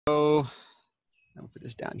So I'll put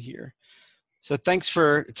this down here. So thanks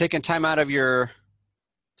for taking time out of your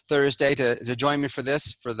Thursday to join me for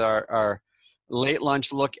this, for our late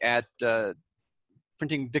lunch look at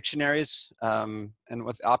printing dictionaries and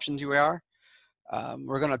what options we are.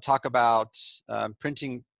 We're going to talk about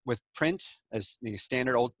printing with print as the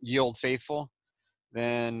standard old faithful,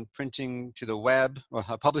 then printing to the web, or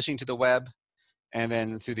publishing to the web, and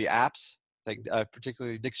then through the apps, like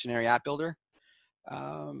particularly Dictionary App Builder.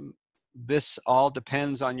 This all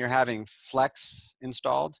depends on your having Flex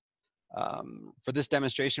installed. For this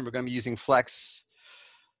demonstration, we're going to be using Flex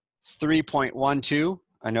 3.12.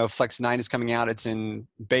 I know Flex 9 is coming out. It's in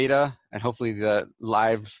beta, and hopefully the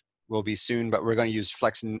live will be soon, but we're going to use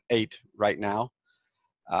Flex 8 right now.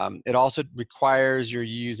 It also requires you're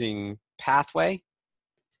using Pathway.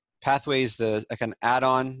 Pathway is like an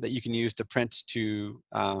add-on that you can use to print to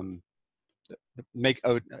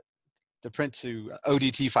print to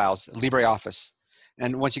ODT files, LibreOffice.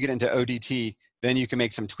 And once you get into ODT, then you can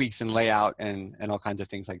make some tweaks in layout and all kinds of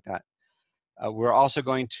things like that. We're also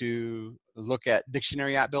going to look at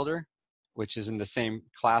Dictionary App Builder, which is in the same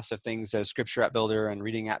class of things as Scripture App Builder and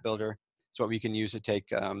Reading App Builder. It's what we can use to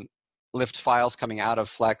take lift files coming out of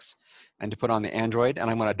Flex and to put on the Android.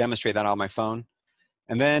 And I'm going to demonstrate that on my phone.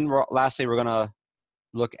 And then lastly, we're going to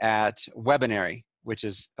look at Webonary, which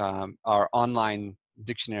is our online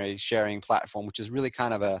dictionary sharing platform, which is really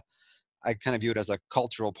kind of I kind of view it as a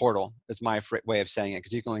cultural portal. It's my way of saying it,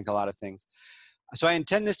 because you can link a lot of things. So I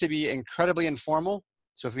intend this to be incredibly informal.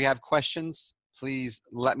 So if we have questions, please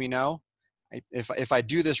let me know. If I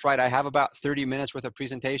do this right, I have about 30 minutes worth of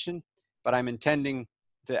presentation, but I'm intending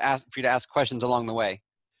for you to ask questions along the way.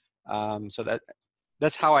 So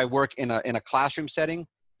that's how I work in a classroom setting.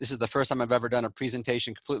 This is the first time I've ever done a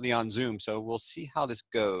presentation completely on Zoom, so we'll see how this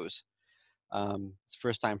goes. It's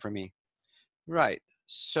first time for me. Right,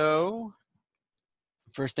 so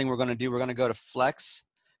first thing we're going to do, we're going to go to Flex,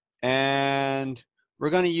 and we're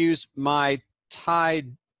going to use my Thai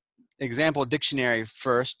example dictionary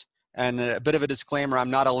first. And a bit of a disclaimer,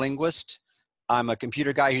 I'm not a linguist. I'm a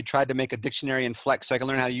computer guy who tried to make a dictionary in Flex so I can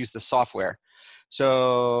learn how to use the software.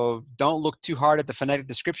 So don't look too hard at the phonetic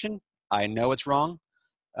description. I know it's wrong.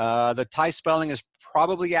 The Thai spelling is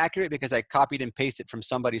probably accurate because I copied and pasted from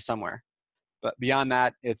somebody somewhere. But beyond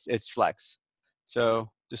that, it's Flex.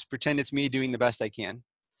 So just pretend it's me doing the best I can.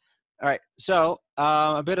 All right, so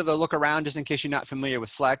a bit of a look around just in case you're not familiar with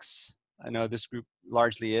Flex. I know this group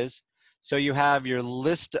largely is. So you have your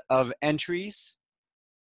list of entries.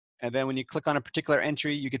 And then when you click on a particular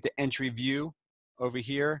entry, you get the entry view over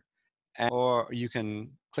here. Or you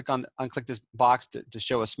can unclick this box to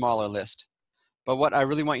show a smaller list. But what I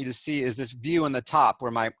really want you to see is this view on the top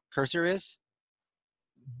where my cursor is.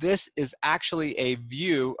 This is actually a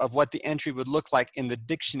view of what the entry would look like in the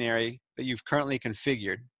dictionary that you've currently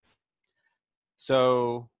configured.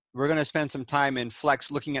 So we're going to spend some time in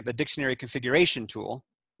Flex looking at the dictionary configuration tool,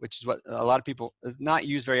 which is what a lot of people not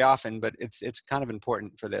use very often, but it's kind of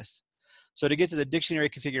important for this. So to get to the dictionary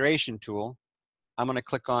configuration tool, I'm going to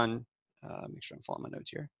click on, make sure I'm following my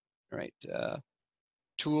notes here. All right,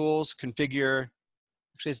 tools, configure.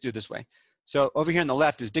 Actually, let's do it this way. So over here on the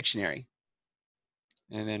left is dictionary.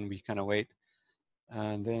 And then we kind of wait.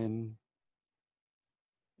 And then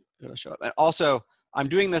it'll show up. And also, I'm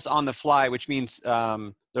doing this on the fly, which means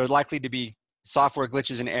there's likely to be software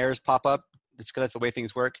glitches and errors pop up. It's because that's the way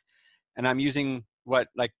things work. And I'm using what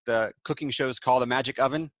like the cooking shows call the magic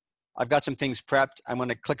oven. I've got some things prepped. I'm going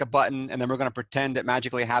to click a button, and then we're going to pretend it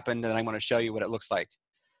magically happened, and I'm going to show you what it looks like.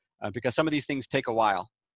 Because some of these things take a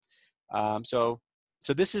while. So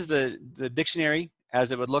this is the dictionary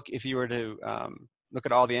as it would look if you were to look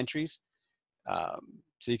at all the entries.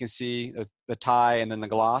 So you can see the Thai and then the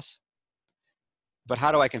gloss. But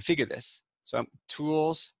how do I configure this? So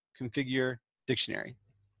tools, configure, dictionary.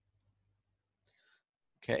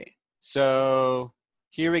 Okay, so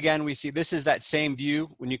here again we see this is that same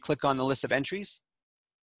view when you click on the list of entries.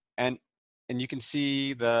 And you can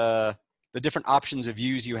see the different options of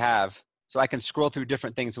views you have. So I can scroll through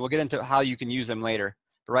different things. We'll get into how you can use them later.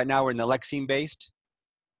 But right now we're in the Lexeme based.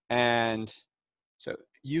 And so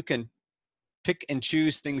you can pick and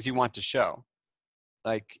choose things you want to show.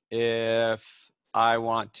 Like if I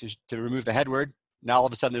want to remove the head word, now all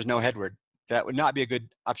of a sudden there's no head word. That would not be a good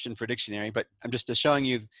option for dictionary, but I'm just showing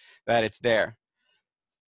you that it's there.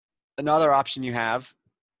 Another option you have,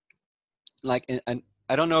 like, and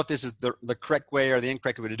I don't know if this is the correct way or the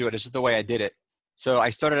incorrect way to do it. It's just the way I did it. So I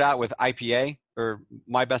started out with IPA, or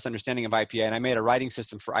my best understanding of IPA, and I made a writing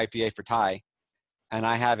system for IPA for Thai, and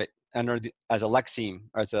I have it as a Lexeme,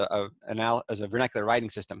 or as a vernacular writing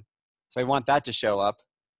system. So I want that to show up.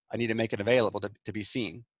 I need to make it available to be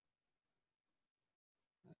seen.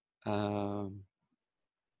 And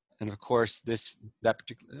of course, that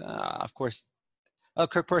particular, of course, oh,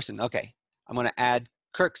 Kirk Person. Okay, I'm going to add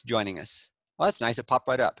Kirk's joining us. Well, that's nice. It popped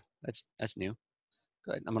right up. That's new.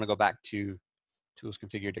 Good. I'm going to go back to Tools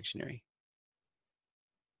Configure Dictionary.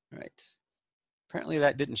 All right. Apparently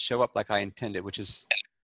that didn't show up like I intended, which is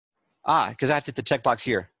because I have to hit the checkbox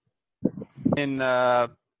here.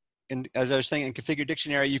 As I was saying, in Configure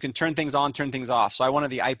Dictionary, you can turn things on, turn things off. So I wanted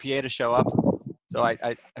the IPA to show up. So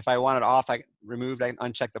if I want it off, I can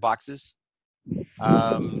uncheck the boxes.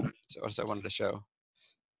 So what else I wanted to show?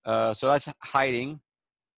 So that's hiding.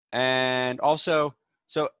 And also,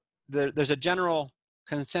 so there's a general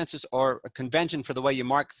consensus or a convention for the way you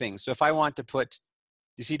mark things. So if I want to put,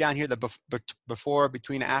 you see down here the before,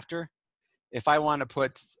 between, after? If I want to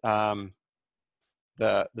put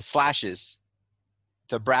the slashes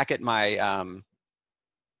to bracket my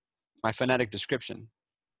my phonetic description,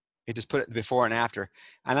 you just put it before and after.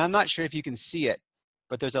 And I'm not sure if you can see it,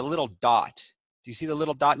 but there's a little dot. Do you see the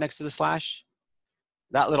little dot next to the slash?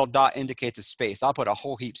 That little dot indicates a space. I'll put a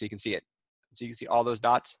whole heap so you can see it. So you can see all those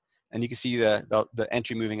dots, and you can see the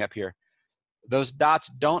entry moving up here. Those dots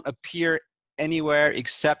don't appear anywhere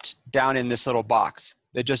except down in this little box.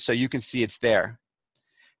 They're just so you can see it's there.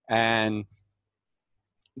 And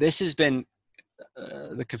this has been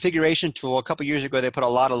the configuration tool. A couple years ago, they put a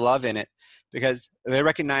lot of love in it because they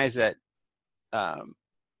recognize that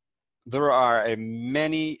there are as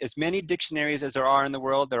many dictionaries as there are in the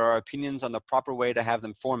world. There are opinions on the proper way to have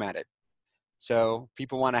them formatted. So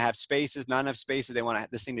people want to have spaces, not enough spaces. They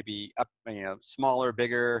want this thing to be up, smaller,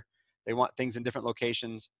 bigger. They want things in different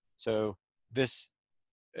locations. So this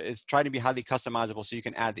is trying to be highly customizable so you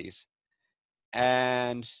can add these.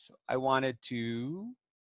 And I wanted to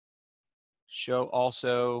show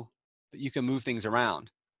also that you can move things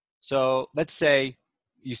around. So let's say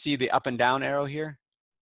you see the up and down arrow here.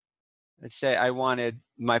 Let's say I wanted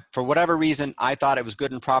for whatever reason, I thought it was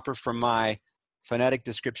good and proper for my phonetic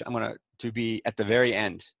description. I'm going to be at the very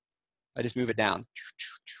end. I just move it down.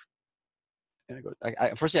 And it goes,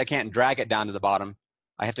 unfortunately, I can't drag it down to the bottom.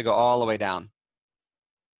 I have to go all the way down.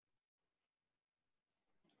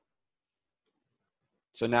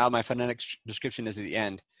 So now my phonetic description is at the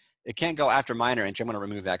end. It can't go after minor entry. I'm going to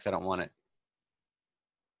remove that because I don't want it.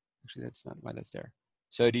 Actually, that's not why that's there.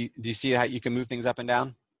 So do you see how you can move things up and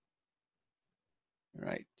down? All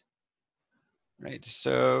right. Right.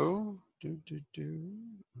 So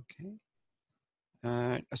okay.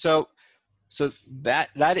 So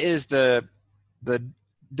that is the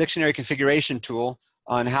dictionary configuration tool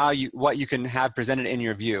on what you can have presented in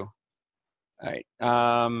your view. All right.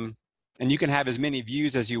 And you can have as many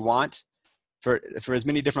views as you want for as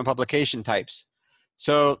many different publication types.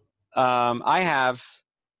 So I have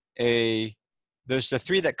there's the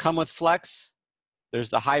 3 that come with Flex. There's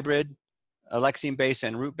the hybrid, Alexian based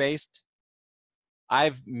and root based.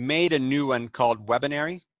 I've made a new one called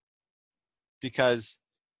Webonary because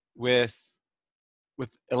with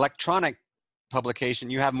electronic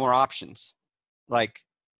publication, you have more options. Like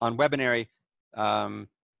on Webonary,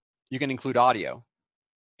 you can include audio,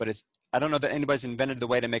 but I don't know that anybody's invented the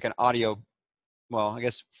way to make an audio, well, I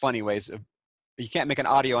guess funny ways. You can't make an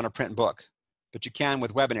audio on a print book, but you can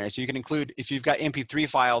with Webonary. So you can include, if you've got MP3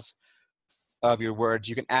 files of your words,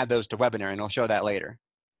 you can add those to Webonary, and I'll show that later.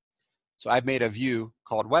 So I've made a view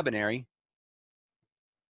called Webonary,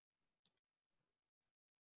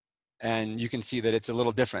 and you can see that it's a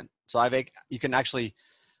little different. So you can actually,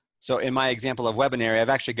 so in my example of Webonary, I've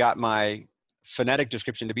actually got my phonetic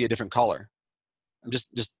description to be a different color. I'm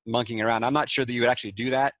just monkeying around. I'm not sure that you would actually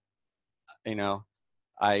do that. I'm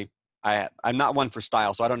not one for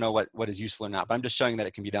style, so I don't know what is useful or not, but I'm just showing that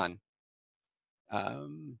it can be done.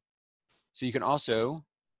 So you can also,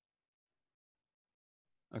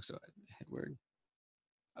 head word.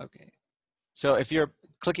 Okay. So if you're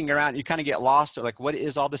clicking around, you kind of get lost, or like, what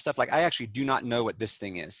is all this stuff? Like, I actually do not know what this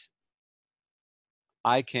thing is.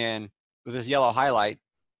 I can, with this yellow highlight,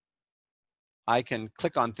 I can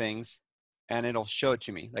click on things and it'll show it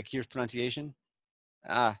to me. Like here's pronunciation.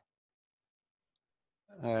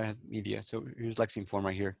 Media. So here's Lexeme form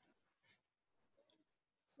right here.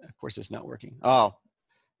 Of course, it's not working. Oh,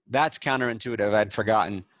 that's counterintuitive. I'd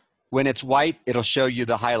forgotten. When it's white, it'll show you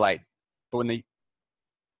the highlight. But when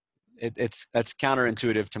that's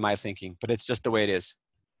counterintuitive to my thinking, but it's just the way it is.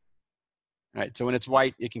 All right. So when it's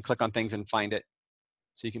white, you can click on things and find it.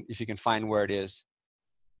 So if you can find where it is.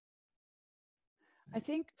 I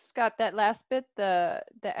think, Scott, that last bit, the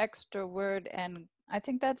extra word, and I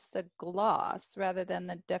think that's the gloss rather than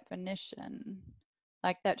the definition.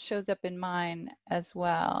 Like that shows up in mine as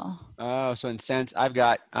well. Oh, so in sense, I've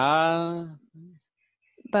got,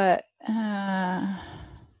 But I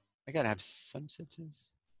gotta have some senses.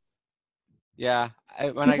 Yeah,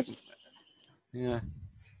 yeah,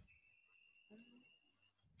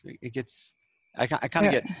 it gets, I kind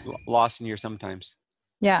of yeah, get lost in here sometimes.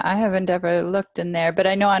 yeah, I haven't ever looked in there, but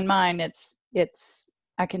I know on mine it's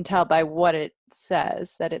I can tell by what it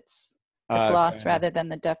says that it's the gloss Okay, rather than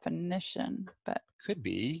the definition. could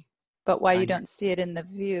be. But why you Here. don't see it in the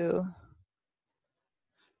view?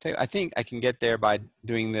 I think I can get there by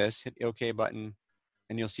doing this. Hit the OK button,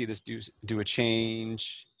 and you'll see this do a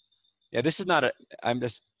change. Yeah, this is not a. I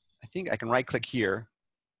think I can right click here.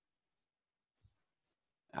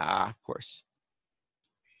 Of course.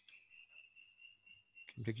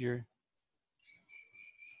 Configure.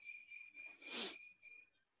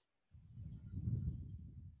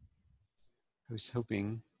 I was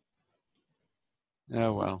hoping.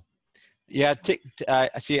 Oh well. Yeah.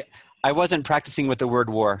 See, I wasn't practicing with the word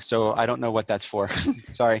war, so I don't know what that's for.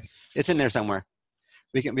 Sorry, it's in there somewhere.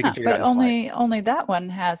 We can figure it out But and slide. only that one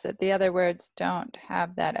has it. The other words don't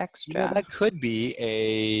have that You know, extra. that could be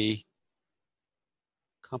a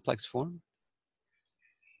complex form.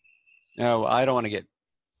 No, I don't want to get.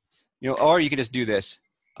 Or you can just do this.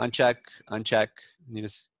 Uncheck, uncheck. You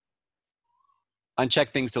just uncheck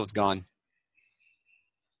things till it's gone.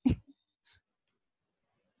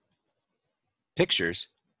 Pictures.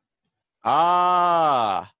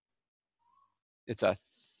 Ah, it's a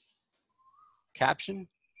caption.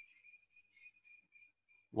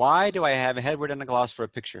 Why do I have a headword and a gloss for a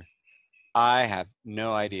picture? I have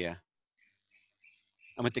no idea.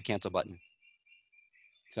 I'm at the cancel button.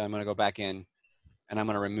 So I'm going to go back in and I'm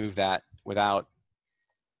going to remove that without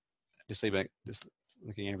just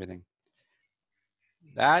looking at everything.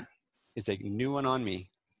 That is a new one on me.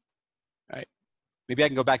 All right. Maybe I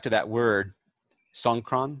can go back to that word,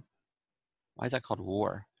 Songkran. Why is that called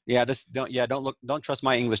war? Yeah, don't trust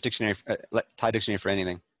my English dictionary, Thai dictionary for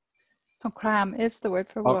anything. So cram is the word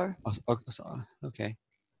for Oh, war. okay.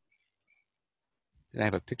 Did I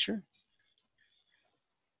have a picture?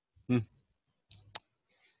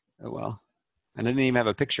 Oh well, I didn't even have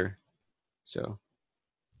a picture. So,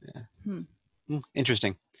 yeah.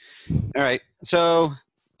 Interesting. All right. So,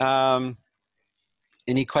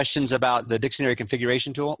 any questions about the dictionary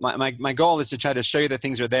configuration tool? My goal is to try to show you that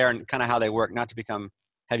things are there and kind of how they work, not to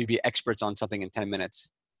have you be experts on something in 10 minutes.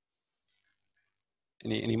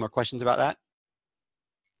 Any more questions about that?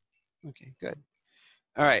 Okay, good.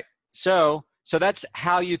 All right. So that's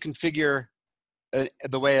how you configure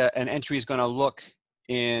the way an entry is going to look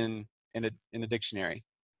in a dictionary.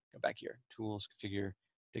 Go back here, tools, configure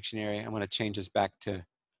dictionary. I'm going to change this back to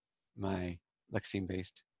my lexeme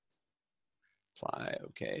based. Apply,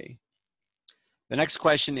 okay. The next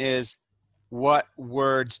question is, what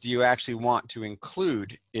words do you actually want to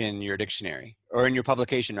include in your dictionary, or in your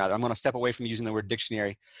publication rather? I'm going to step away from using the word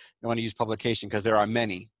dictionary. I want to use publication because there are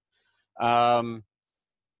many.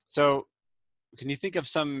 So can you think of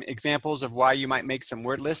some examples of why you might make some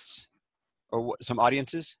word lists or some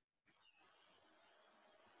audiences?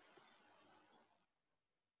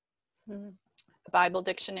 Bible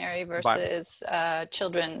dictionary versus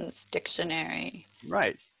children's dictionary.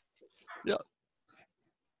 Right. Yeah.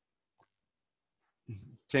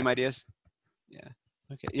 Same ideas? Yeah.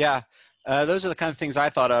 Okay. Yeah. Those are the kind of things I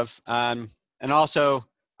thought of. And also,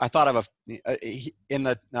 I thought of in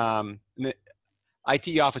the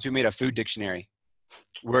IT office, we made a food dictionary,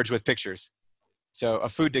 words with pictures. So a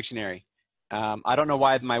food dictionary. I don't know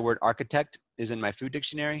why my word architect is in my food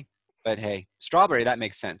dictionary, but hey, strawberry, that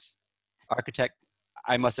makes sense. Architect,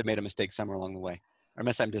 I must have made a mistake somewhere along the way, or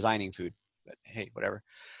unless I'm designing food, but hey, whatever.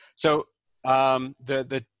 So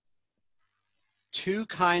the two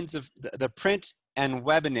kinds of the print and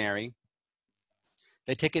Webonary,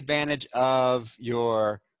 they take advantage of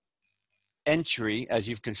your entry as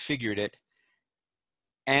you've configured it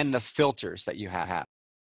and the filters that you have.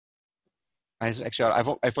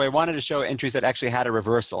 Actually, if I wanted to show entries that actually had a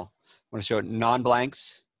reversal, I want to show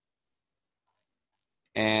non-blanks.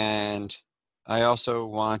 And I also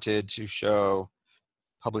wanted to show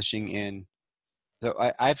publishing in. So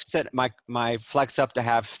I've set my flex up to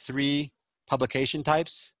have 3 publication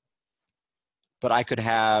types, but I could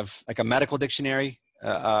have like a medical dictionary,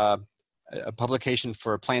 a publication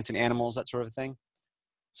for plants and animals, that sort of thing.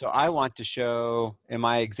 So I want to show in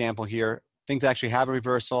my example here, things that actually have a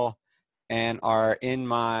reversal and are in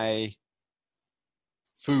my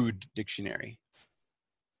food dictionary.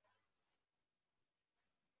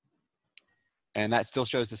 And that still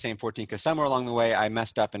shows the same 14 because somewhere along the way I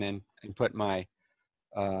messed up and put my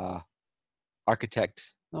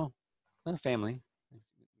architect, oh, not a family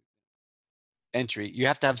entry, you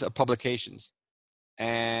have to have publications.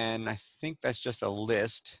 And I think that's just a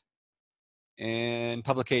list and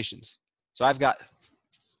publications. So I've got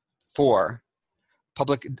 4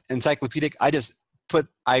 public encyclopedic.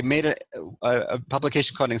 I made a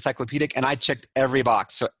publication called encyclopedic, and I checked every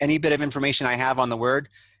box. So any bit of information I have on the word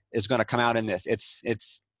is going to come out in this.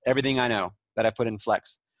 It's everything I know that I put in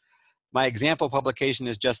Flex. My example publication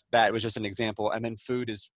is just that. It was just an example. And then food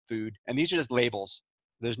is food. And these are just labels.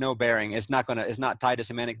 There's no bearing. It's not tied to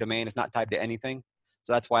semantic domain. It's not tied to anything.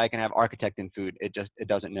 So that's why I can have architect in food. It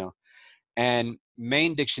doesn't know. And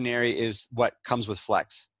main dictionary is what comes with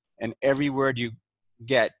Flex. And every word you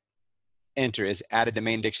get, enter, is added to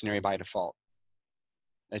main dictionary by default.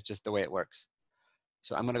 That's just the way it works.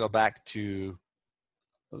 So I'm going to go back to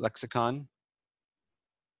lexicon.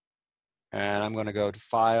 And I'm going to go to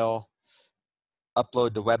File,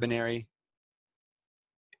 upload the Webonary.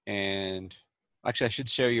 And actually, I should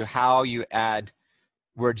show you how you add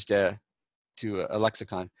words to a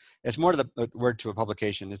lexicon. It's more to the word to a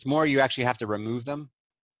publication. It's more you actually have to remove them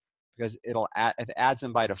because it adds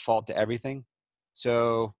them by default to everything.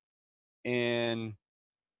 So in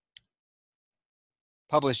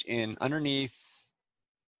publish in, underneath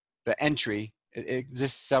the entry, it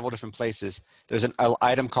exists several different places. There's an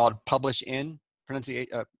item called publish in,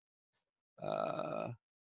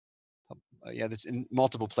 yeah, that's in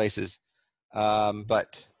multiple places.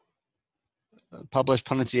 But publish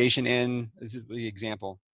pronunciation in, this is the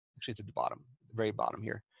example. Actually, it's at the bottom, the very bottom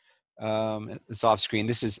here. It's off screen.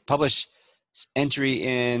 This is publish entry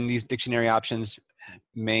in these dictionary options,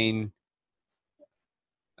 main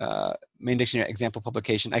dictionary example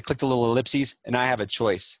publication. I clicked a little ellipses and I have a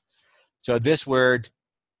choice. So this word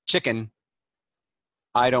chicken,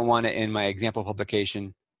 I don't want it in my example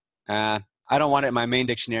publication. I don't want it in my main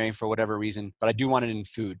dictionary for whatever reason, but I do want it in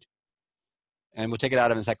food. And we'll take it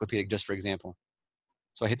out of encyclopedic just for example.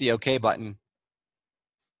 So I hit the OK button.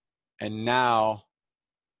 And now,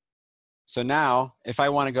 if I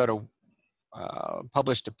want to go to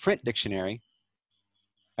publish to print dictionary,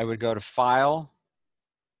 I would go to File,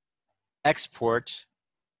 Export,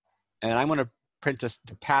 and I'm going to print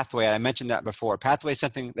the pathway. I mentioned that before. Pathway is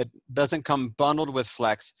something that doesn't come bundled with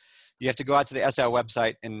Flex. You have to go out to the SL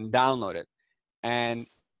website and download it. And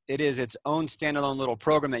it is its own standalone little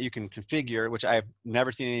program that you can configure, which I've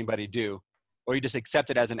never seen anybody do. Or you just accept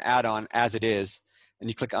it as an add-on as it is, and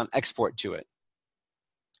you click on Export to it.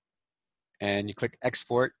 And you click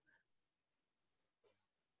Export,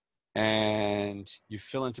 and you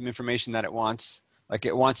fill in some information that it wants. Like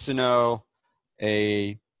it wants to know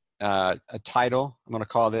a title. I'm going to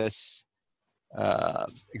call this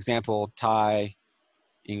example Thai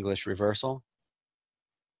English reversal.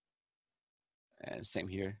 And same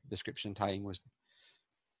here, description Thai English.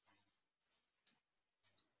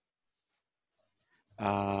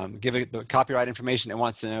 Give it the copyright information. It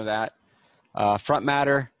wants to know that. Front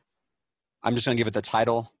matter, I'm just going to give it the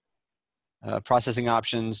title. Processing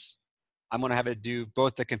options, I'm going to have it do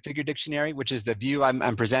both the configure dictionary, which is the view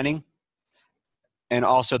I'm presenting, and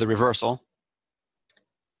also the reversal.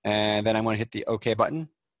 And then I'm going to hit the OK button.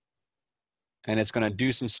 And it's going to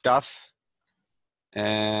do some stuff.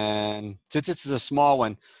 And since this is a small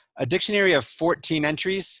one, a dictionary of 14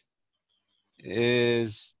 entries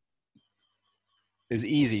is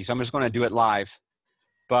easy. So I'm just going to do it live.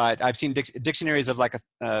 But I've seen dictionaries of like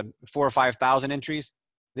 4,000 or 5,000 entries.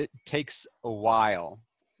 It takes a while.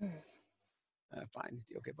 Fine, hit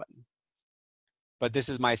the OK button. But this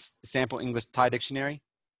is my sample English Thai dictionary.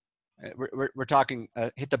 We're talking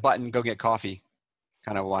hit the button, go get coffee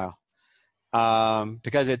kind of a while.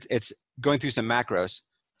 Because it's going through some macros.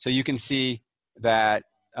 So you can see that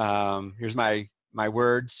here's my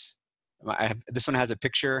words. This one has a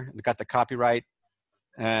picture, got the copyright.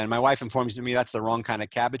 And my wife informs me that's the wrong kind of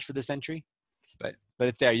cabbage for this entry. But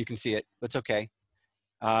it's there, you can see it, that's okay.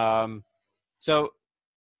 So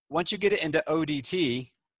once you get it into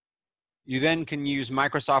ODT, you then can use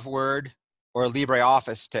Microsoft Word or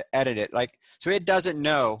LibreOffice to edit it. So it doesn't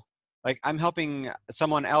know, I'm helping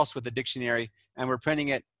someone else with a dictionary and we're printing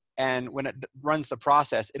it. And when it runs the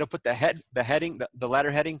process, it'll put the heading, the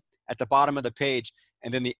letter heading at the bottom of the page.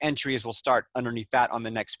 And then the entries will start underneath that on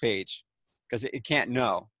the next page because it can't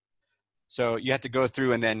know. So you have to go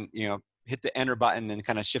through and then, hit the enter button and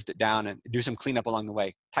kind of shift it down and do some cleanup along the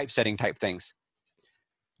way, typesetting type things.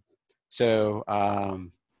 So,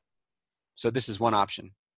 so this is one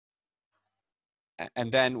option.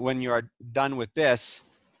 And then when you are done with this,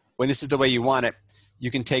 when this is the way you want it,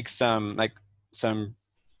 you can take some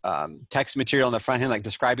text material on the front end, like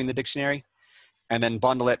describing the dictionary, and then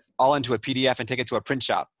bundle it all into a PDF and take it to a print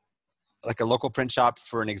shop, like a local print shop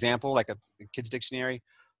for an example, like a kid's dictionary,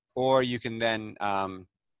 or you can then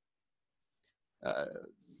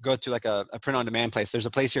go to like a print-on-demand place. There's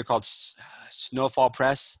a place here called Snowfall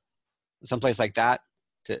Press, someplace like that,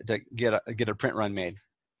 to get a print run made.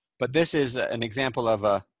 But this is an example of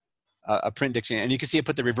a print dictionary, and you can see it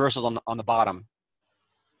put the reversals on the bottom.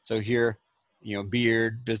 So here, you know,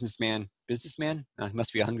 beard, businessman, it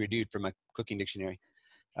must be a hungry dude from a cooking dictionary.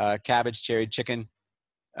 Cabbage, cherry, chicken.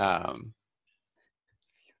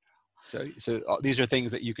 So these are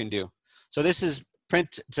things that you can do. So this is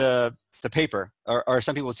print to paper, or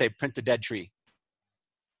some people would say print to dead tree.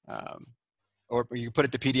 Or you put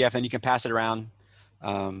it to PDF and you can pass it around.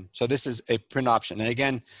 So this is a print option. And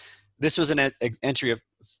again, this was an entry of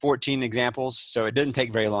 14 examples, so it didn't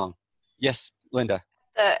take very long. Yes, Linda.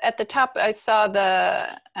 At the top, I saw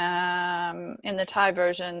the, in the Thai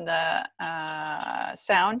version, the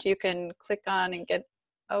sound you can click on and get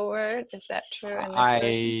a word. Is that true in this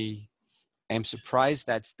version? I'm surprised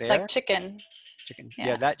that's there. Like chicken. Chicken.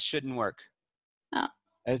 Yeah, that shouldn't work. Oh.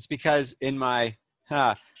 It's because in my,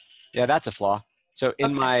 yeah, that's a flaw. So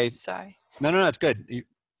in my, sorry. No, it's good.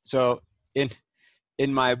 So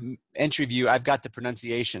in my entry view, I've got the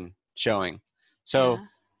pronunciation showing. So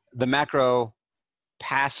the macro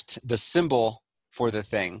passed the symbol for the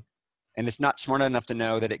thing, and it's not smart enough to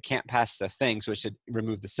know that it can't pass the thing, so it should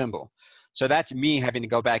remove the symbol. So that's me having to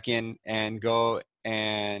go back in and go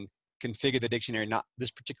and configure the dictionary, not this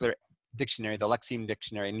particular dictionary, the Lexeme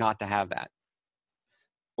dictionary, not to have that.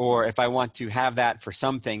 Or if I want to have that for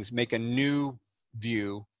some things, make a new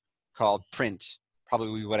view called print,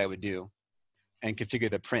 probably what I would do, and configure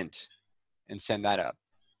the print and send that up.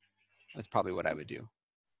 That's probably what I would do.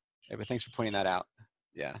 Yeah, but thanks for pointing that out.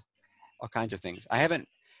 Yeah, all kinds of things. I haven't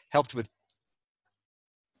helped with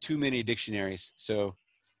too many dictionaries, so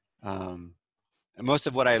most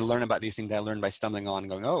of what I learn about these things, I learn by stumbling on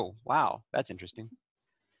and going, oh, wow, that's interesting,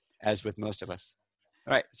 as with most of us.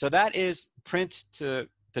 All right, so that is print to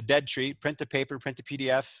dead tree, print to paper, print to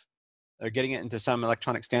PDF, or getting it into some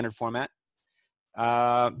electronic standard format.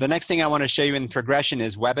 The next thing I want to show you in progression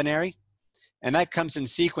is Webonary, and that comes in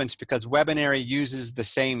sequence because Webonary uses the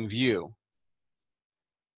same view.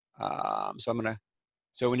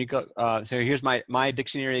 So when you go, so here's my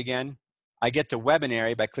dictionary again. I get to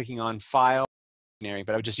Webonary by clicking on File, but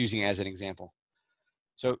I'm just using it as an example.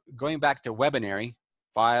 So going back to Webonary,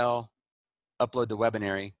 File, Upload to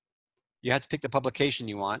Webonary, you have to pick the publication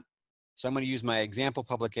you want. So I'm going to use my example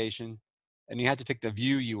publication, and you have to pick the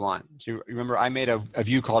view you want. So remember, I made a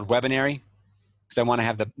view called Webonary because I want to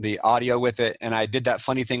have the audio with it, and I did that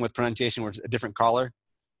funny thing with pronunciation where it's a different color,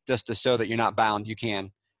 just to show that you're not bound. You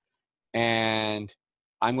can. And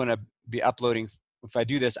I'm going to be uploading, if I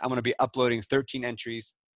do this, I'm going to be uploading 13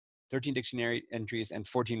 entries, 13 dictionary entries, and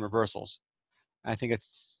 14 reversals. I think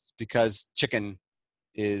it's because chicken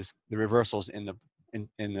is the reversals in the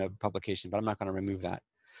publication, but I'm not going to remove that.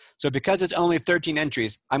 So because it's only 13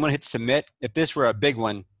 entries, I'm going to hit submit. If this were a big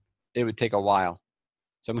one, it would take a while.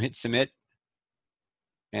 So I'm going to hit submit,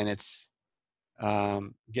 and it's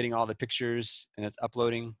getting all the pictures, and it's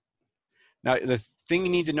uploading. Now, the thing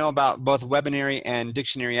you need to know about both Webonary and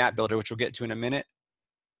Dictionary App Builder, which we'll get to in a minute,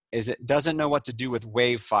 is it doesn't know what to do with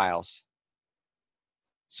WAV files.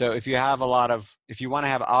 So if you have if you want to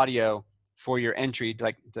have audio for your entry,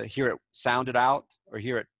 like to hear it sounded out or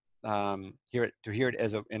hear it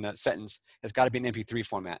as in a sentence, it's got to be an MP3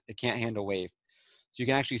 format. It can't handle WAV. So you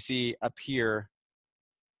can actually see up here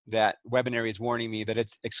that Webonary is warning me that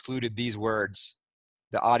it's excluded these words,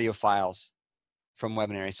 the audio files, from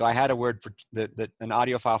Webonary. So I had a word for an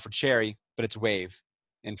audio file for cherry, but it's WAV,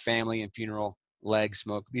 and family and funeral, leg,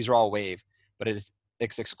 smoke. These are all WAV, but it's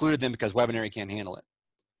excluded them because Webonary can't handle it.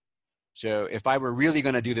 So if I were really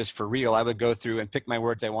going to do this for real, I would go through and pick my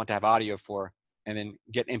words I want to have audio for, and then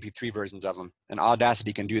get MP3 versions of them. And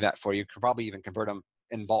Audacity can do that for you. You could probably even convert them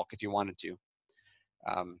in bulk if you wanted to.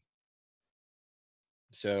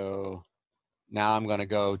 So now I'm going to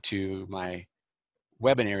go to my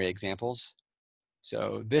Webonary examples.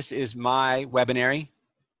 So this is my Webonary.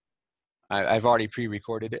 I've already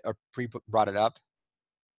pre-recorded it or brought it up.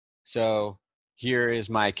 So here is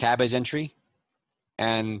my cabbage entry,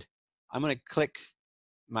 and I'm going to click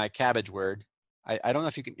my cabbage word. I don't know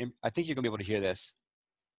if you can, I think you're going to be able to hear this.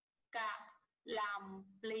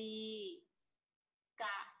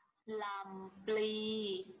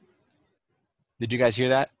 Did you guys hear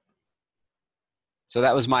that? So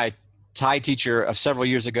that was my Thai teacher of several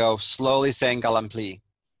years ago slowly saying galampli.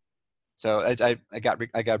 So I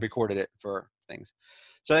got recorded it for things.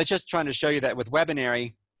 So that's just trying to show you that with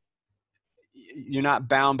Webonary, you're not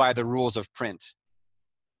bound by the rules of print.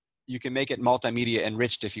 You can make it multimedia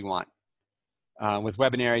enriched if you want. With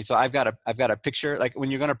Webonary, so I've got a picture. Like when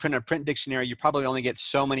you're going to print a print dictionary, you probably only get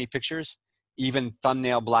so many pictures, even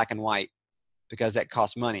thumbnail black and white, because that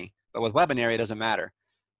costs money. But with Webonary, it doesn't matter.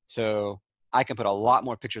 So I can put a lot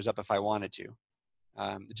more pictures up if I wanted to.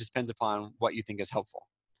 It just depends upon what you think is helpful.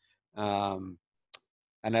 And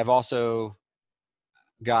I've also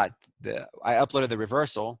got I uploaded the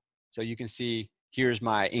reversal, so you can see here's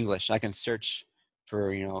my English. I can search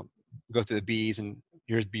for, go through the B's, and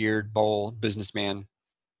here's beard, bowl, businessman.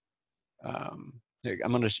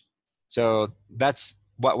 So that's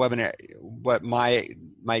what my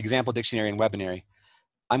example dictionary in Webonary.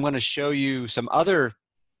 I'm going to show you some other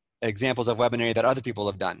examples of Webonary that other people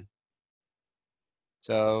have done.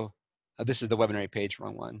 So this is the Webonary page,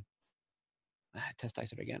 wrong one. Test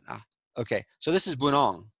ISO again. Okay. So this is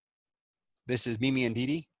Bunong. This is Mimi and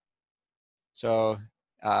Didi. So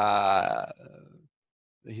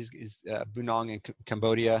he's Bunong in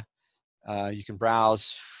Cambodia. You can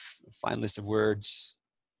browse, find list of words.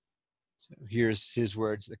 So here's his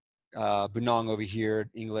words. Bunong over here,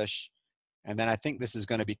 English. And then I think this is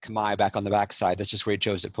going to be Khmer back on the back side. That's just where he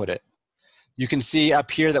chose to put it. You can see up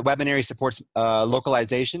here that Webonary supports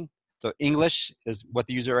localization. So English is what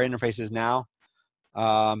the user interface is now.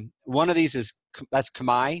 One of these that's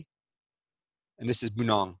Khmer, and this is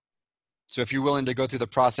Bunong. So if you're willing to go through the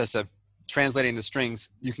process of translating the strings,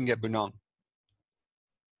 you can get Bunong.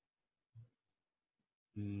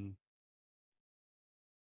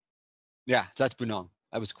 Yeah, so that's Bunong.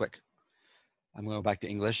 That was quick. I'm going to go back to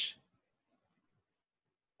English.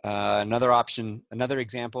 Another option, another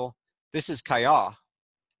example. This is Kaya.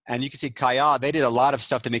 And you can see Kaya, they did a lot of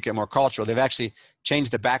stuff to make it more cultural. They've actually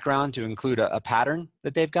changed the background to include a pattern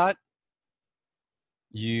that they've got.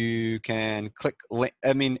 You can click,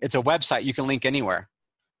 I mean, it's a website. You can link anywhere.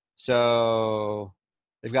 So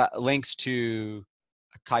they've got links to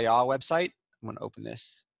a Kaya website. I'm going to open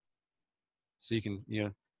this. So you can,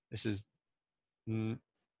 this is,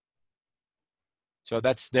 so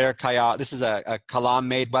that's their Kaya. This is a Kalam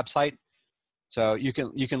made website. So you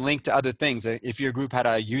can link to other things. If your group had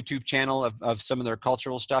a YouTube channel of some of their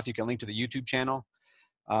cultural stuff, you can link to the YouTube channel.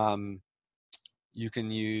 You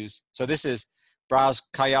can use, so this is browse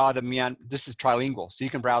Kaya to Myanmar. This is trilingual. So you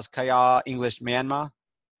can browse Kaya, English, Myanmar.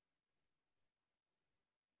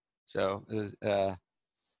 So it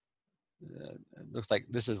looks like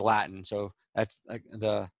this is Latin. So that's like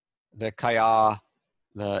the Kaya,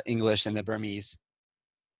 the English, and the Burmese.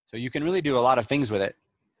 So you can really do a lot of things with it.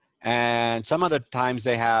 And some other times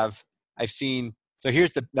I've seen, so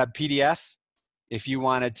here's that PDF. If you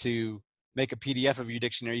wanted to make a PDF of your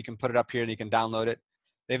dictionary, you can put it up here and you can download it.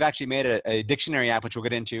 They've actually made a dictionary app, which we'll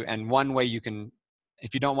get into. And one way you can,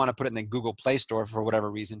 if you don't want to put it in the Google Play Store for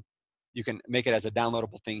whatever reason, you can make it as a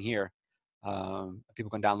downloadable thing here.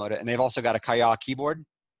 People can download it. And they've also got a Kaya keyboard.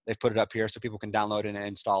 They've put it up here so people can download it and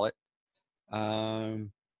install it.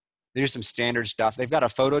 There's some standard stuff. They've got a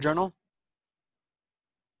photo journal.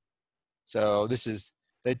 So this is,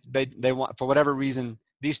 they want, for whatever reason,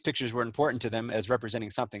 these pictures were important to them as representing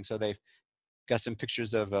something. So they've got some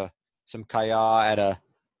pictures of some Kaya at a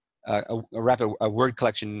word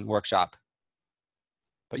collection workshop.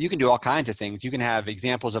 But you can do all kinds of things. You can have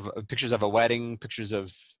examples of pictures of a wedding, pictures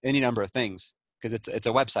of any number of things, because it's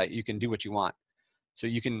a website. You can do what you want. So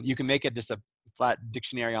you can make it just a flat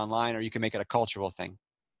dictionary online, or you can make it a cultural thing.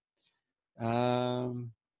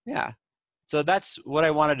 Yeah. So that's what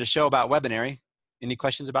I wanted to show about Webonary. Any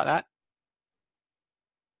questions about that?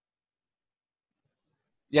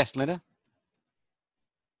 Yes, Linda?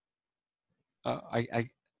 I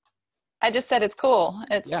just said it's cool.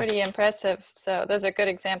 It's pretty impressive. So those are good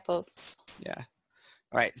examples. Yeah.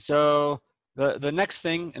 All right. So the next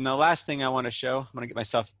thing and the last thing I want to show, I'm going to get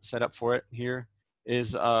myself set up for it here,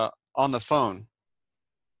 is on the phone.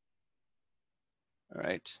 All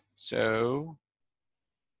right. So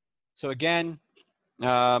again,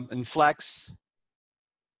 in Flex,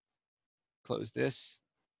 close this.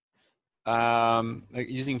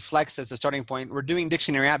 Using Flex as the starting point, we're doing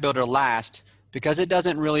Dictionary App Builder last because it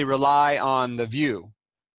doesn't really rely on the view.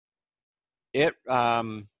 If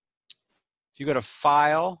you go to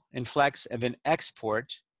File in Flex and then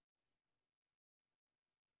Export,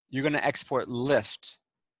 you're going to export Lift,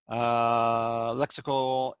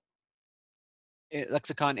 lexicon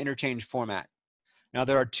interchange format. Now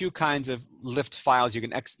there are two kinds of Lift files you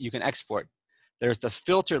can export. There's the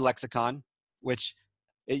filtered lexicon, which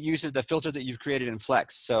it uses the filter that you've created in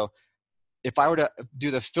Flex. So if I were to do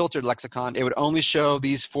the filtered lexicon, it would only show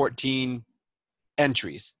these 14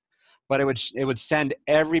 entries. but it would send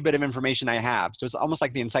every bit of information I have. So it's almost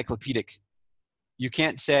like the encyclopedic. You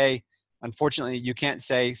can't say, unfortunately, you can't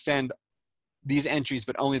say send these entries,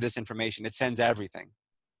 but only this information. It sends everything.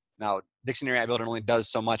 Now, Dictionary App Builder only does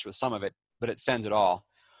so much with some of it, but it sends it all.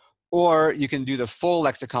 Or you can do the full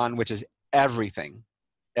lexicon, which is everything,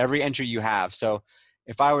 every entry you have. So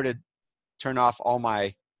if I were to turn off all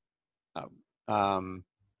my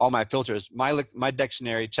filters, my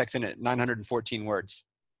dictionary checks in at 914 words.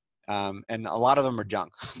 And a lot of them are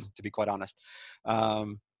junk, to be quite honest.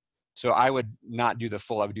 So I would not do the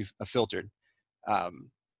full, I would do a filtered.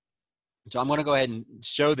 So I'm going to go ahead and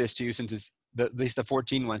show this to you since it's at least the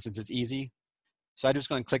 14 one, since it's easy. So I'm just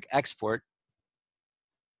going to click export.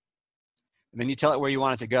 And then you tell it where you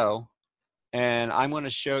want it to go. And I'm going to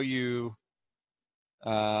show you,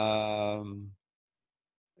 I'm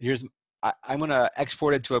going to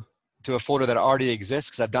export it to a folder that already exists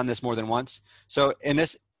because I've done this more than once. So in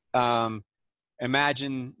this,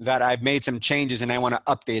 imagine that I've made some changes and I want to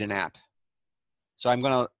update an app. So I'm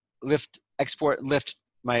going to lift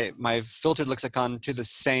my filtered lexicon to the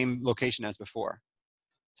same location as before.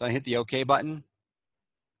 So I hit the OK button.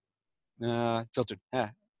 Filtered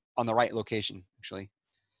on the right location, actually.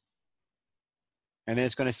 And then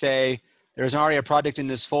it's going to say, there's already a project in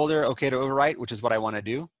this folder, OK to overwrite, which is what I want to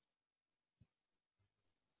do.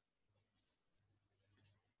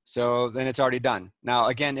 So then it's already done. Now,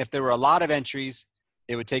 again, if there were a lot of entries,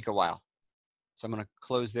 it would take a while. So I'm going to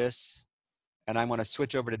close this, and I'm going to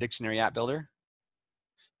switch over to Dictionary App Builder.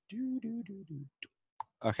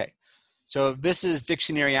 Okay, so this is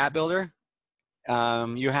Dictionary App Builder.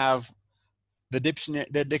 You have the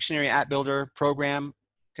Dictionary App Builder program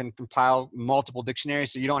can compile multiple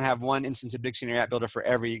dictionaries, so you don't have one instance of Dictionary App Builder for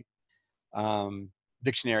every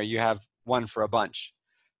dictionary. You have one for a bunch.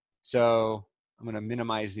 So I'm going to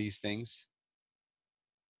minimize these things.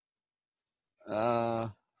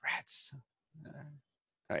 Rats. All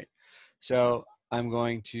right. So I'm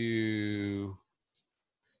going to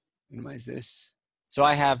minimize this. So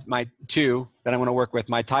I have my two that I'm going to work with,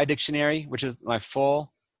 my Thai dictionary, which is my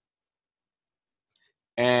full,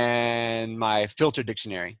 and my filter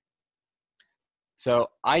dictionary. So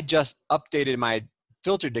I just updated my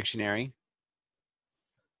filter dictionary.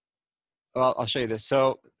 Well, I'll show you this.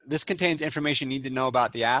 So this contains information you need to know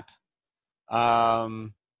about the app.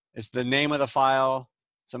 It's the name of the file,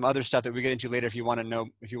 some other stuff that we get into later if you want to know,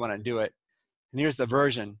 if you want to do it. And here's the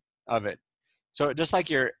version of it. So just like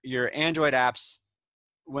your Android apps,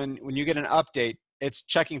 when you get an update, it's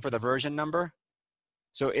checking for the version number.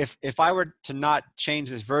 So if I were to not change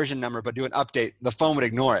this version number but do an update, the phone would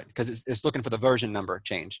ignore it because it's looking for the version number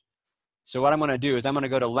change. So what I'm going to do is I'm going to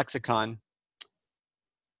go to Lexicon.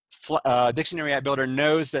 Dictionary App Builder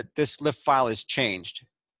knows that this lift file is changed.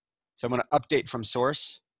 So I'm going to update from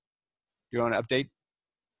source. You want to update?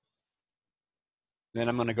 Then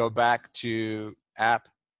I'm going to go back to app,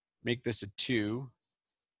 make this a 2,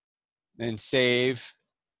 then save,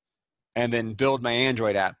 and then build my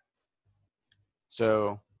Android app.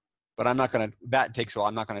 So, but I'm not going to, that takes a while.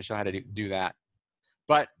 I'm not going to show how to do that.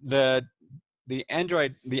 But the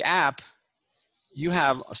Android, the app, you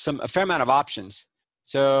have a fair amount of options.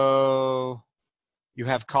 So you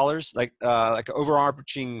have colors, like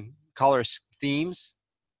overarching color themes.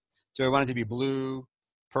 So I want it to be blue,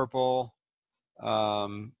 purple,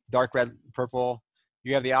 dark red, purple.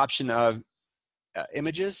 You have the option of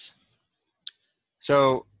images.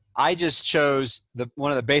 So I just chose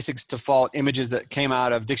one of the basics default images that came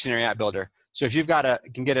out of Dictionary App Builder. So if you've got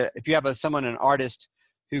if you have someone, an artist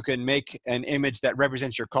who can make an image that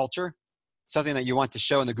represents your culture, something that you want to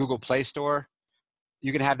show in the Google Play Store,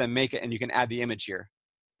 you can have them make it and you can add the image here.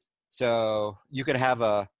 So you could have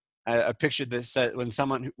a picture that says,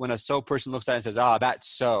 when a so person looks at it and says, ah, that's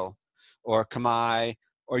so, or Khmer,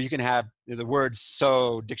 or you can have the word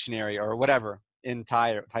so dictionary or whatever in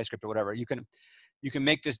Thai or Thai script or whatever. You can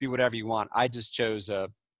make this be whatever you want. I just chose a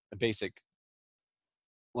basic,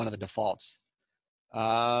 one of the defaults.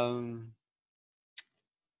 Yeah.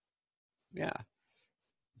 Let's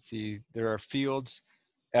see, there are fields.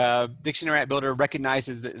 Dictionary App Builder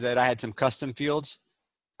recognizes that I had some custom fields.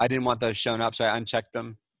 I didn't want those shown up, so I unchecked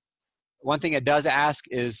them. One thing it does ask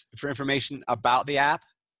is for information about the app.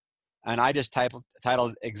 And I just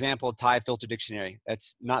titled example Thai filter dictionary.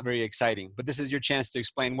 That's not very exciting, but this is your chance to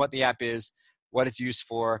explain what the app is, what it's used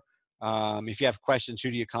for. If you have questions,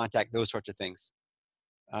 who do you contact, those sorts of things.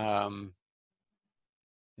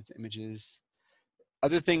 It's images.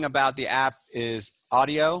 Other thing about the app is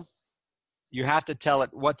audio. You have to tell it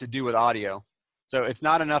what to do with audio. So it's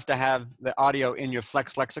not enough to have the audio in your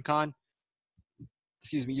Flex lexicon.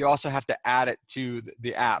 Excuse me, you also have to add it to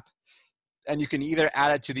the app. and you can either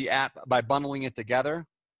add it to the app by bundling it together,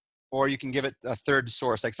 or you can give it a third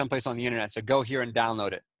source, like someplace on the internet. So go here and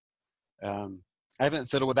download it. I haven't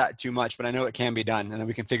fiddled with that too much, but I know it can be done, and then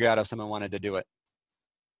we can figure out if someone wanted to do it.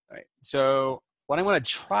 All right. So what I'm going to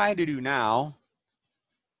try to do now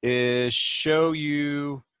is show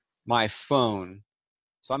you my phone.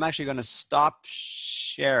 So I'm actually going to stop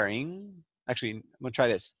sharing. Actually, I'm going to try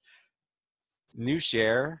this. New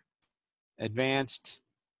share, advanced,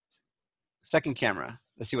 second camera.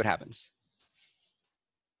 Let's see what happens.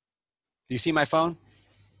 Do you see my phone?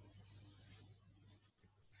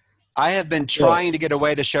 I have been trying to get a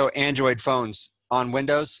way to show Android phones on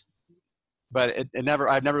Windows, but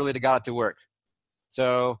I've never really got it to work.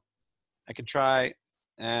 So I can try,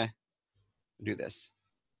 do this.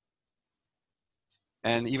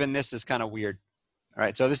 And even this is kind of weird. All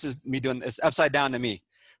right, so this is me doing, it's upside down to me.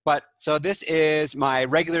 But so this is my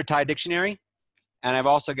regular Thai dictionary, and I've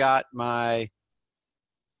also got my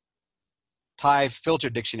Thai filter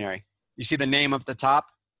dictionary. You see the name up the top?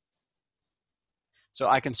 So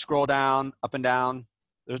I can scroll down, up and down.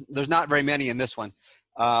 There's not very many in this one.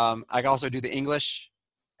 I can also do the English.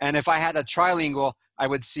 And if I had a trilingual, I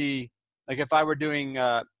would see, like if I were doing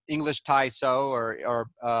English Thai So or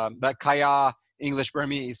the Kaya English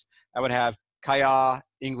Burmese, I would have Kaya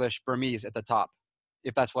English Burmese at the top,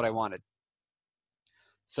 if that's what I wanted.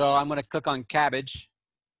 So I'm going to click on cabbage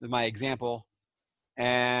with my example.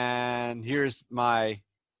 And here's my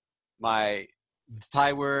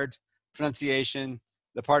Thai word, pronunciation,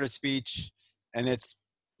 the part of speech, and it's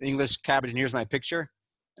English cabbage, and here's my picture.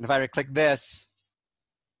 And if I were to click this,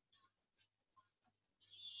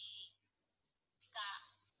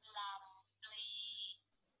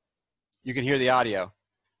 you can hear the audio.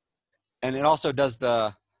 And it also does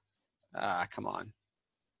the, come on.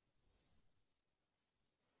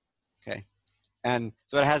 Okay. And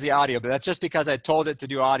so it has the audio, but that's just because I told it to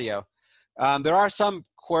do audio. There are some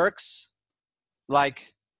quirks,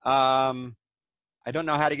 like I don't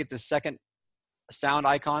know how to get the second sound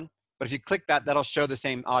icon, but if you click that, that'll show the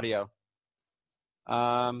same audio.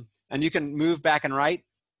 And you can move back and right,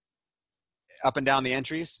 up and down the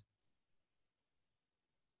entries.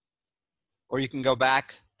 Or you can go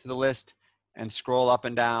back to the list and scroll up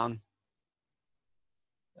and down.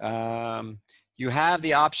 You have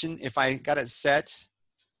the option, if I got it set,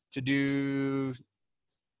 to do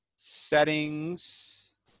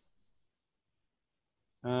settings.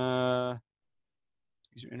 User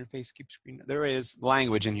interface, keep screen. There is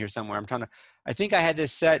language in here somewhere. I think I had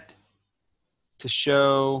this set to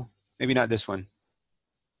show, maybe not this one.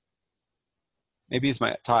 Maybe it's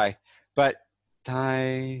my Thai, but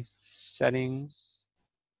Thai settings.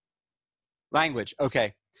 Language,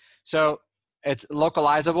 okay. So it's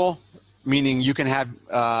localizable, meaning you can have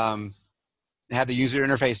the user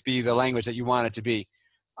interface be the language that you want it to be.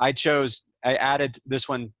 I added this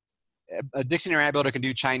one. A dictionary builder can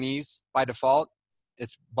do Chinese by default.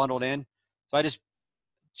 It's bundled in. So I just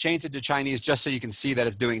changed it to Chinese just so you can see that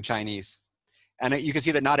it's doing Chinese. And you can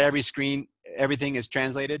see that not every screen, everything is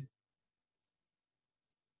translated.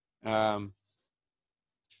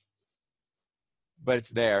 But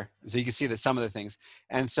it's there. So you can see that some of the things.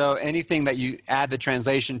 And so anything that you add the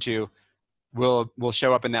translation to will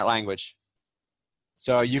show up in that language.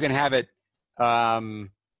 So you can have it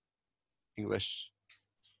English.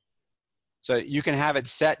 So you can have it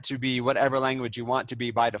set to be whatever language you want to be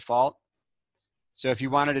by default. So if you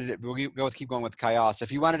wanted it, keep going with Kaya. So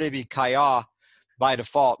if you wanted it to be Kaya by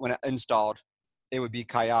default when it installed, it would be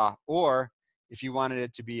Kaya. Or if you wanted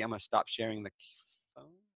it to be, I'm going to stop sharing the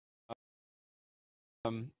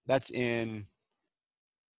phone. That's in,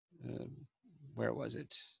 where was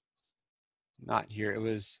it? Not here, it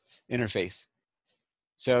was interface.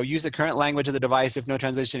 So use the current language of the device. If no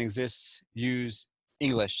translation exists, use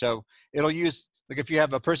English. So it'll use, like if you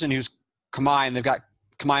have a person who's Khmer and they've got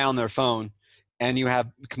Khmer on their phone and you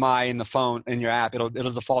have Khmer in the phone, in your app, it'll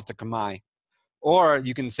default to Khmer. Or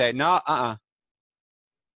you can say, no,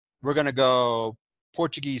 we're gonna go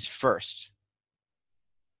Portuguese first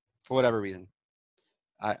for whatever reason.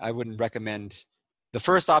 I wouldn't recommend, the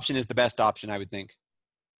first option is the best option, I would think.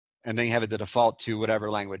 And then you have it to default to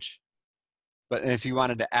whatever language. But if you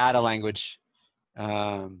wanted to add a language, these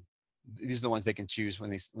are the ones they can choose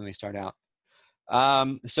when they start out.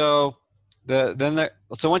 So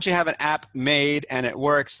once you have an app made and it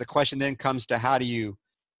works, the question then comes to how do you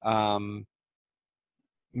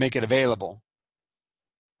make it available?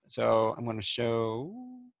 So I'm going to show.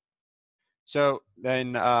 So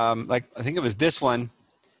then, like I think it was this one.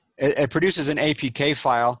 It produces an APK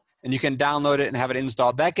file, and you can download it and have it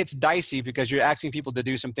installed. That gets dicey because you're asking people to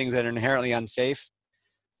do some things that are inherently unsafe.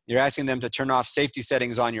 You're asking them to turn off safety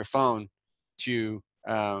settings on your phone to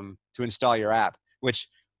install your app, which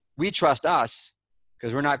we trust us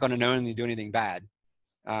because we're not going to knowingly do anything bad.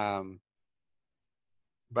 But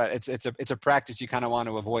it's a practice you kind of want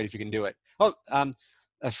to avoid if you can do it. Oh,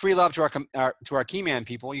 a free love to our Keyman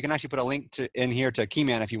people. You can actually put a link in here to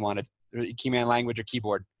Keyman if you wanted, Keyman language or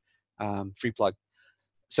keyboard, free plug.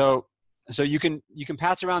 So you can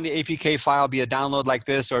pass around the APK file via download like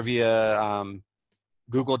this, or via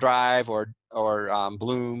Google Drive or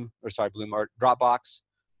Bloom or Dropbox,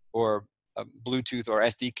 or Bluetooth or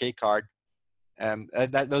SDK card.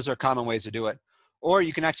 Those are common ways to do it. Or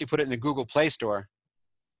you can actually put it in the Google Play Store,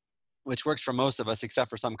 which works for most of us except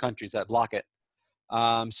for some countries that block it.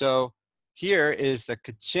 So here is the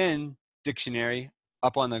Kachin dictionary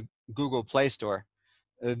up on the Google Play Store.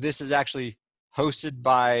 This is actually hosted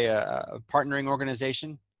by a partnering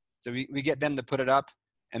organization. So we get them to put it up,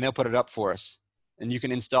 and they'll put it up for us. And you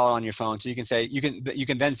can install it on your phone. So you can say, you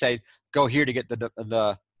can then say, go here to get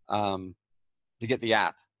the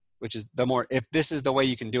app, which is if this is the way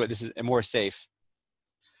you can do it, this is more safer.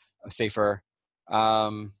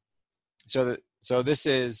 So this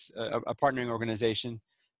is a partnering organization.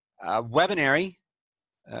 Webonary.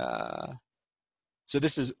 So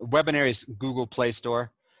this is Webonary's Google Play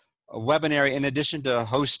Store. Webonary, in addition to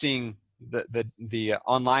hosting the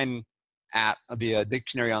online app, the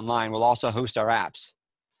dictionary online, will also host our apps.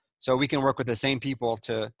 So we can work with the same people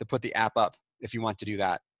to put the app up if you want to do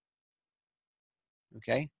that.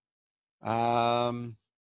 Okay. Let's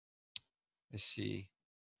see.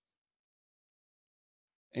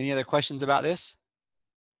 Any other questions about this?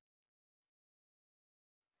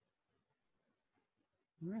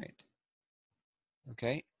 All right.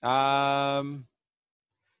 Okay.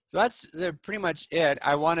 So that's pretty much it.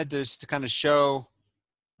 I wanted to kind of show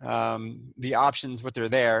the options, what they're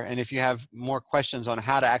there. And if you have more questions on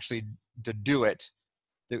how to actually do it,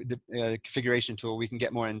 the configuration tool, we can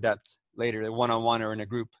get more in depth later, one-on-one or in a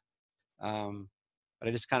group. But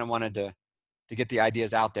I just kind of wanted to get the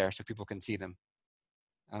ideas out there so people can see them.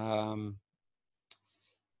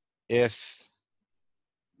 If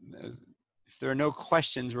there are no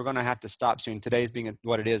questions, we're going to have to stop soon. Today's being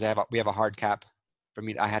what it is, we have a hard cap for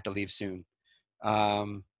me. I have to leave soon.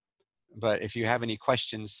 But if you have any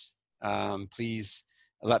questions, please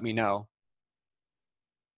let me know.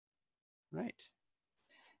 Right.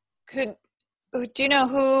 Do you know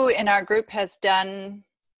who in our group has done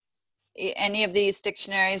any of these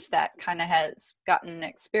dictionaries that kind of has gotten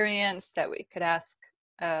experience that we could ask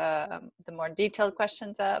the more detailed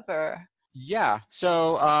questions of? Or yeah,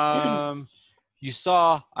 so you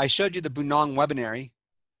saw I showed you the Bunong Webonary.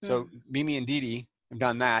 So Mimi and Didi have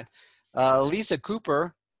done that. Lisa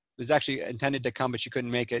Cooper was actually intended to come, but she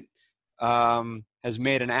couldn't make it. Has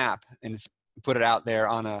made an app and it's put it out there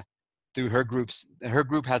through her groups. Her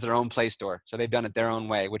group has their own Play Store, so they've done it their own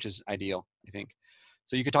way, which is ideal, I think.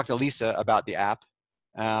 So you could talk to Lisa about the app,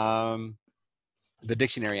 the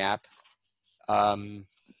dictionary app.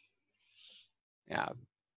 Yeah,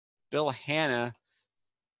 Bill Hanna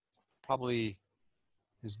probably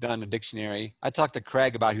has done a dictionary. I talked to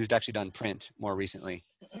Craig about who's actually done print more recently,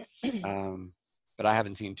 but I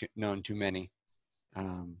haven't known too many.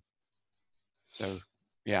 So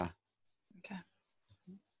yeah. Okay.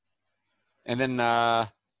 And then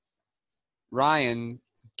Ryan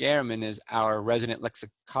Garriman is our resident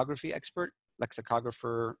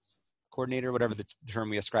lexicographer coordinator, whatever the term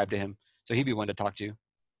we ascribe to him. So he'd be one to talk to.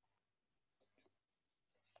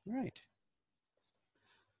 All right.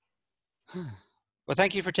 Well,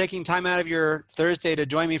 thank you for taking time out of your Thursday to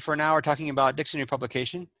join me for an hour talking about dictionary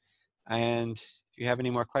publication. And if you have any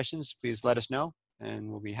more questions, please let us know and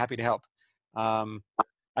we'll be happy to help.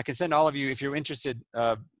 I can send all of you, if you're interested,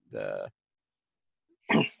 the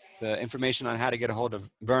information on how to get a hold of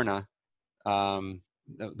Verna, the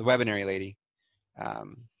Webonary lady.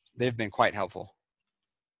 They've been quite helpful.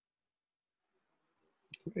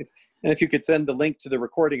 Great. And if you could send the link to the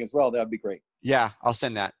recording as well, that would be great. Yeah, I'll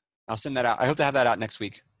send that. I'll send that out. I hope to have that out next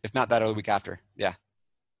week. If not that, or the week after. Yeah.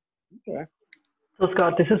 Okay. So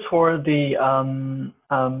Scott, this is for the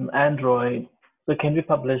Android. So can we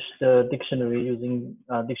publish the dictionary using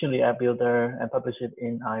Dictionary App Builder and publish it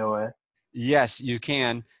in iOS? Yes, you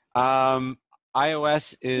can.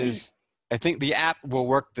 iOS is, I think the app will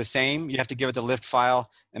work the same. You have to give it the lift file,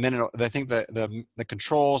 and then I think the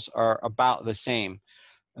controls are about the same.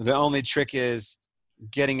 The only trick is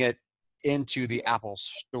getting it into the Apple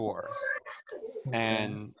Store. Okay.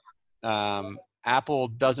 And Apple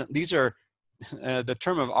doesn't, these are, the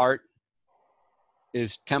term of art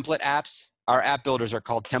is template apps. Our app builders are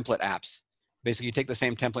called template apps. Basically, you take the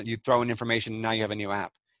same template, you throw in information, and now you have a new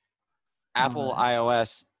app. Apple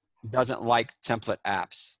iOS doesn't like template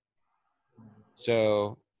apps.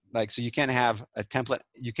 So so you can't have a template,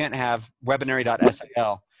 you can't have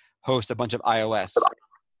webonary.sil host a bunch of iOS.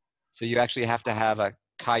 So you actually have to have a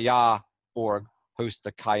Kaya org host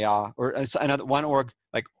the Kaya, or another one org,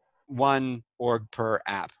 like one org per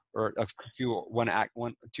app, or two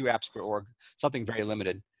apps per org, something very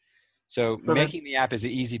limited. So making the app is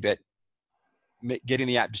the easy bit. Getting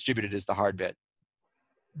the app distributed is the hard bit.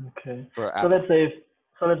 Okay. For So Apple. let's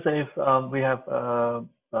say if we have a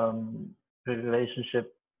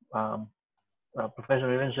relationship, a professional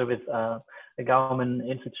relationship with a government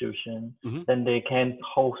institution, then they can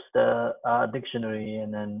host the dictionary,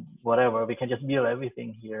 and then whatever, we can just build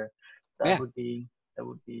everything here. That would be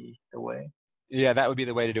the way. Yeah, that would be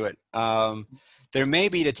the way to do it. There may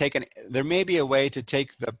be a way to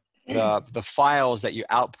take the files that you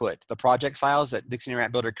output, the project files that Dictionary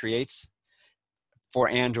App Builder creates for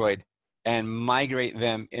Android, and migrate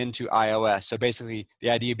them into iOS. So basically, the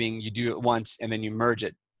idea being you do it once and then you merge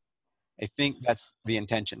it. I think that's the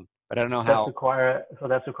intention, but I don't know how.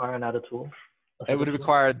 That's require another tool. It would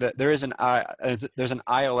require that there's an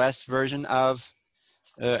iOS version of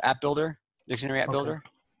App Builder, Dictionary App Builder.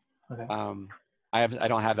 Okay. I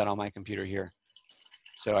don't have that on my computer here.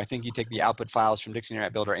 So I think you take the output files from Dictionary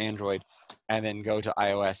App Builder Android and then go to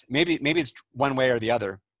iOS. Maybe it's one way or the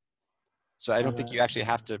other. So I don't think you actually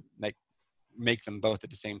have to make them both at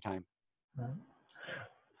the same time.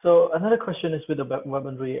 So another question is with the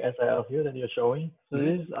Webonary SIL here that you're showing. So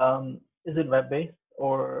is it web-based,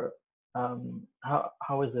 or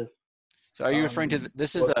how is this? So are you referring to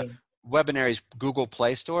this is a Webonary's Google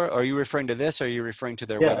Play Store? Or are you referring to this, or are you referring to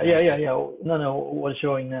their Webonary site? No, what's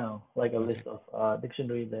showing now, like a list of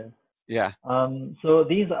dictionary there. Yeah. So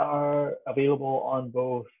these are available on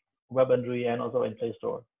both Webonary and also in Play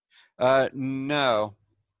Store. No.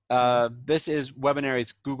 This is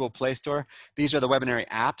Webonary's Google Play Store. These are the Webonary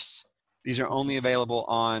apps. These are only available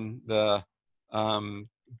on the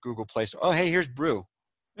Google Play Store. Oh, hey, here's Brew.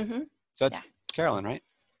 So that's Carolyn, right?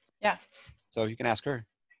 Yeah. So you can ask her.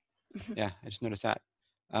 Yeah, I just noticed that.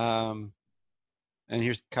 And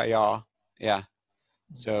here's Kaya. Yeah.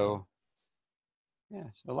 So, yeah,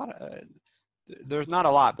 so a lot of, there's not a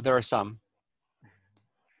lot, but there are some.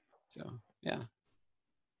 So, yeah.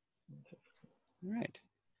 All right.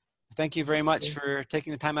 Thank you very much for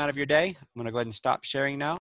taking the time out of your day. I'm going to go ahead and stop sharing now.